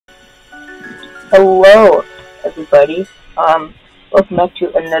Hello, everybody. Welcome back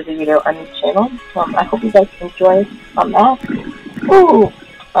to another video on this channel. I hope you guys enjoy. Ask. Ooh.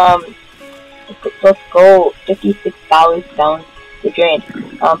 Let's go $56 down the drain.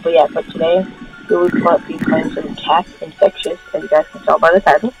 But today we will be playing some Cat Infectious, as you guys can tell by the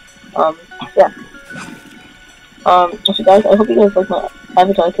title. Yeah. So guys, I hope you guys like my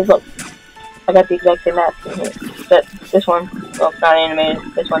avatar, because look, I got the exact same mask in here. But this one, well, not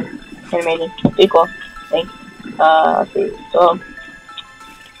animated. This one, animated. Pretty cool. Thanks. Let's see. So,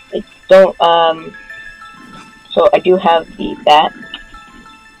 I don't, so I do have the bat.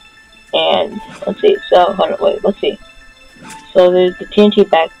 And, let's see. So, hold on, wait, let's see. So, there's the TNT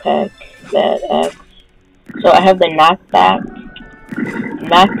backpack that acts. So, I have the knockbat.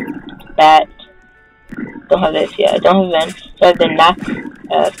 Don't have this yet. I don't have Ven. So, I have the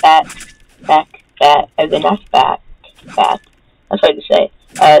bat. I have the knockbat. That's hard to say.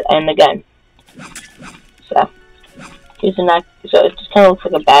 And the gun. So, here's the knock. So, it just kind of looks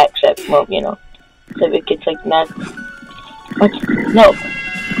like a bat, except, well, you know. So, it gets like knock. What? No.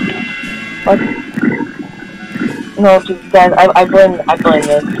 What? No, guys, I blame this.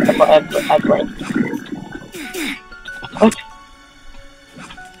 I blame. What?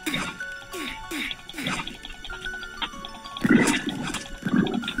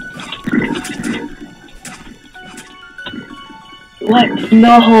 What?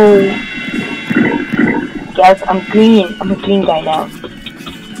 No! Guys, I'm green. I'm a green guy now.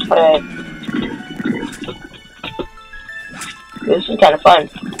 Alright. This is kind of fun.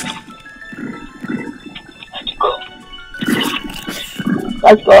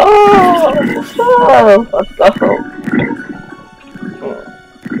 Let's go! Let's go!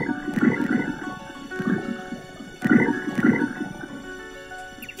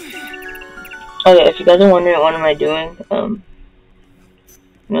 Okay, if you guys are wondering what am I doing,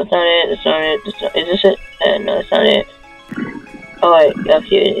 no, that's not it, that's not it, is this it? No, that's not it. Oh wait, yeah,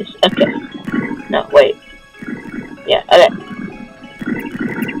 here it is. Okay. No, wait. Yeah, okay.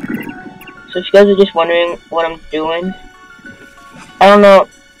 So if you guys are just wondering what I'm doing, I don't know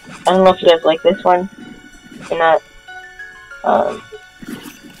if you guys like this one or not. I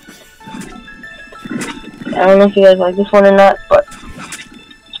don't know if you guys like this one or not, but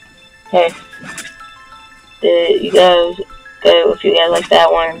hey, you guys, if you guys like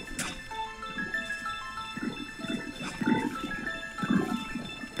that one.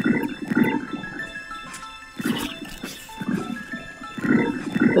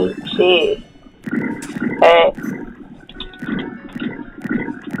 Let's see. Hey.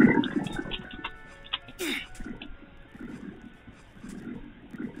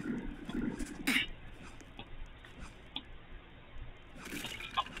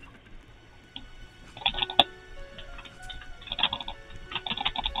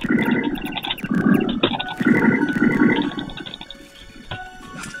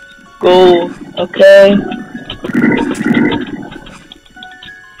 Go, okay.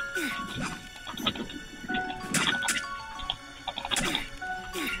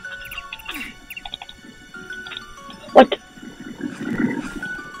 What?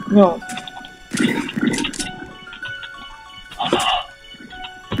 No.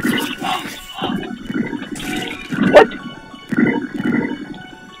 What?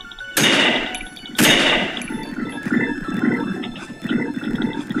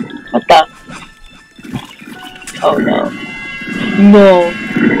 What the? Oh no. No.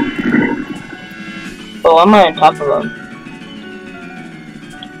 Oh, I'm on top of him.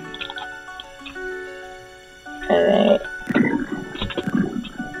 Alright.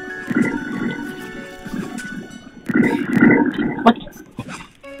 What?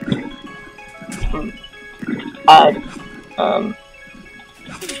 Odd. Oh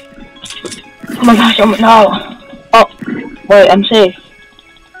my gosh, oh no! Oh, wait, I'm safe.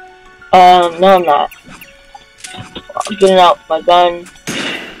 No I'm not. I'm getting out my gun.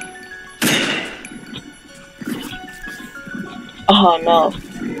 Oh no.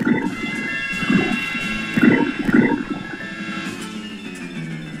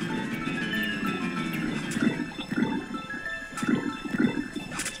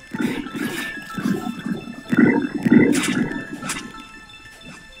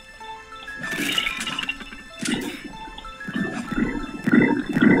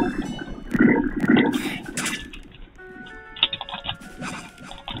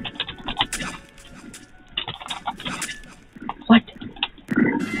 What?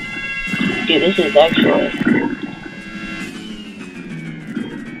 Dude, this is actually...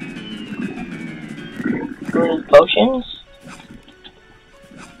 Those potions?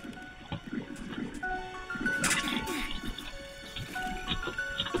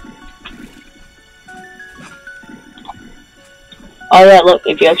 Oh yeah, look,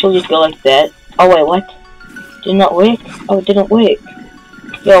 if you actually just go like that. Oh wait, what? Did not work? Oh, it didn't work.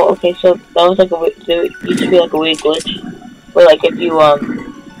 Yo, okay, so that was like there used to be like a weird glitch. Where like if you, oh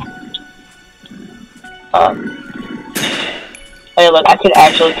yeah, look, I could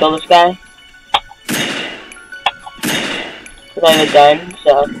actually kill this guy. Cause I have a gun,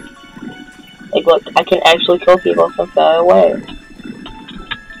 so. Like, look, I can actually kill people from far away.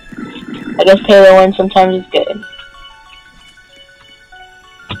 I guess Halo 1 sometimes is good.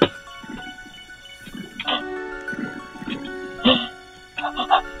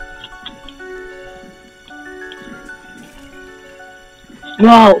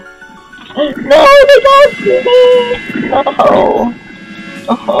 No! No, they got me! No!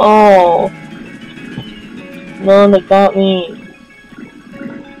 Oh! No, they got me.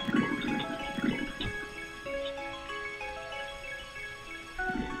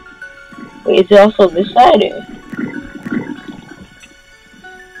 Wait, is it also this side?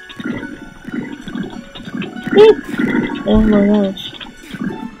 Oh my gosh.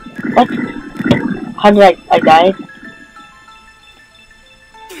 What? How did I died?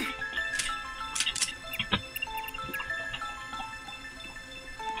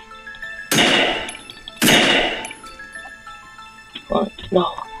 What?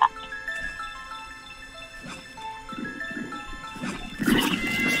 No.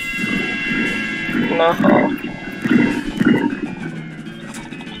 No.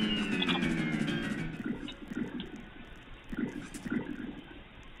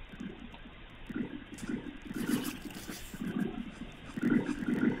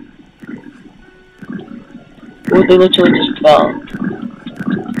 Oh, they literally just fell.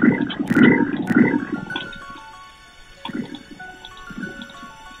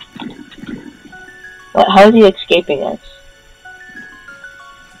 What? How is he escaping us?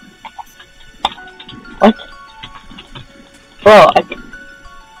 What? Bro,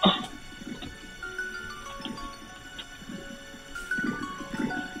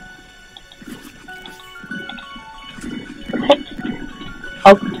 What?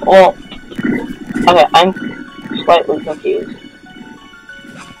 Oh, well. Okay, I'm slightly confused.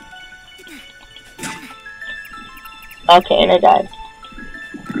 Okay, and I died.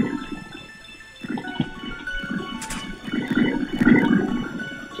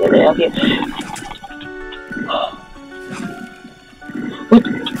 So they up here. What?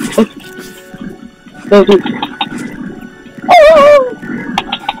 What? No, dude. Oh!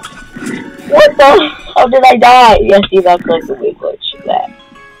 What the? How did I die? Yeah, see, that's like the weird glitch. That.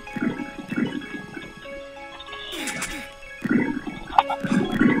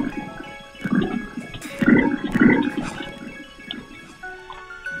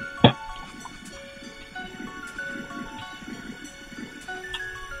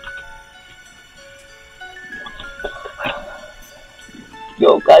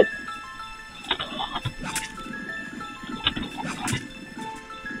 Yo, guys.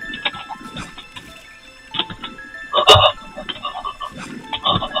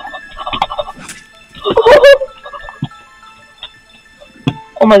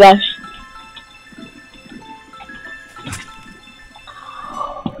 Oh my gosh.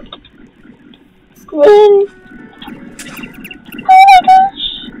 Gwen. Oh my gosh.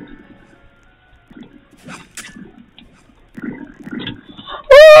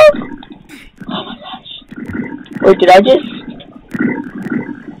 Oh my gosh. Wait, did I just?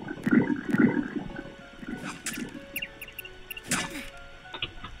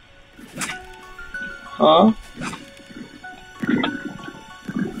 Huh?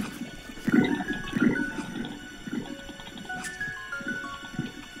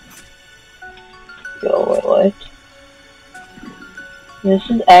 Yo, wait, what? This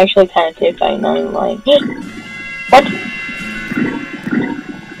is actually kind of terrifying, not even lying. What?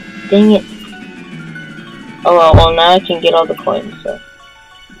 Dang it. Oh well, now I can get all the coins, so.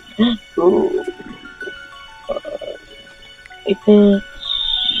 Ooh. Epic.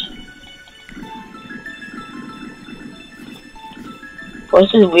 Well,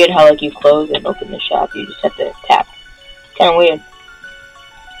 this is weird how, like, you close and open the shop, you just have to tap. Kinda weird.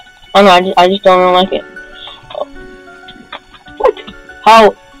 I don't know, I just don't really like it. Oh. What?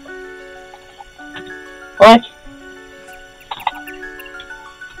 How? What?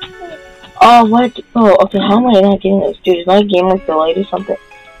 Oh, what? Oh, okay, how am I not getting this? Dude, is my game, like, delayed or something?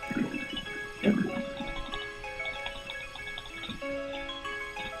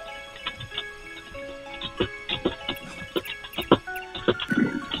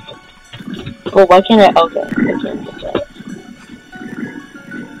 Well, why can't I? Okay, I can't get that.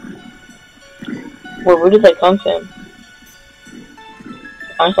 Well, where did that come from?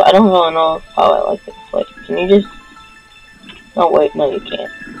 Honestly, I don't really know how I like it. Like, can you just Oh wait, no you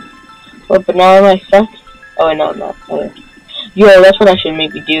can't. What, but now am I stuck? Oh wait, no I'm not. Okay. Yo, that's what I should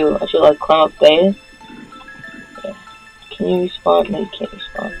maybe do. I should like climb up there. Yeah. Can you respawn? No, you can't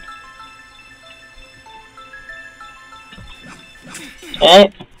respawn.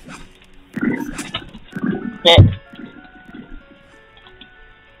 Alright. Next.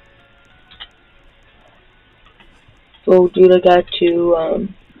 Oh, dude, I got to,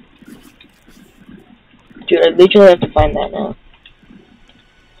 dude, I literally have to find that now.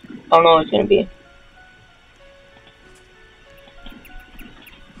 I don't know what it's gonna be.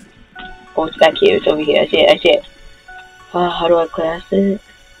 Oh, it's back here. It's over here. I see it. I see it. How do I class it?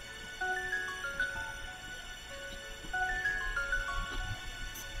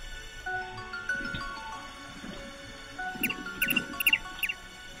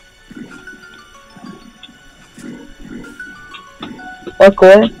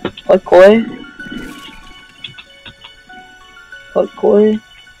 Parkour. Parkour. Parkour.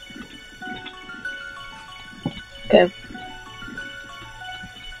 Okay.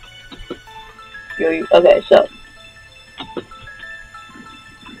 Okay, so.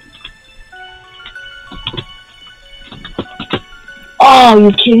 Oh,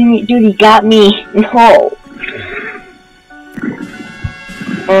 you kidding me? Dude, he got me. No.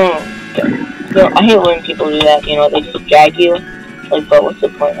 Okay. So, I hate when people do that, you know, they just drag you. Like, but what's the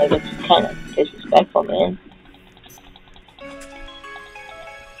point? Like, it's kind of disrespectful, man.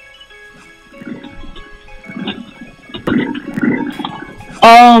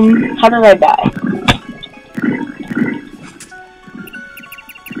 How did I die?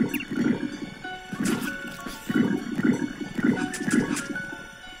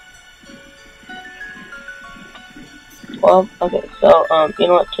 Well, okay, so, you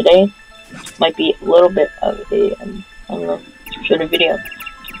know what, today might be a little bit of a, I don't know, shorter video.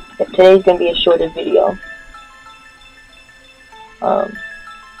 But today's gonna be a shorter video. So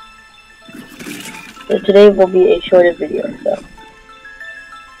today will be a shorter video, so.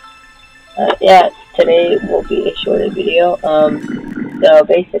 Yeah, today will be a shorter video, so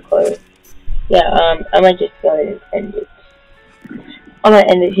basically, yeah, I might just go ahead and end it. I'm gonna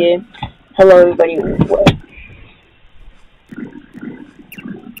end it here. Hello, everybody.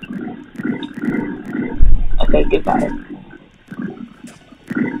 Okay, goodbye.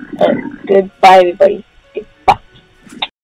 Goodbye, everybody.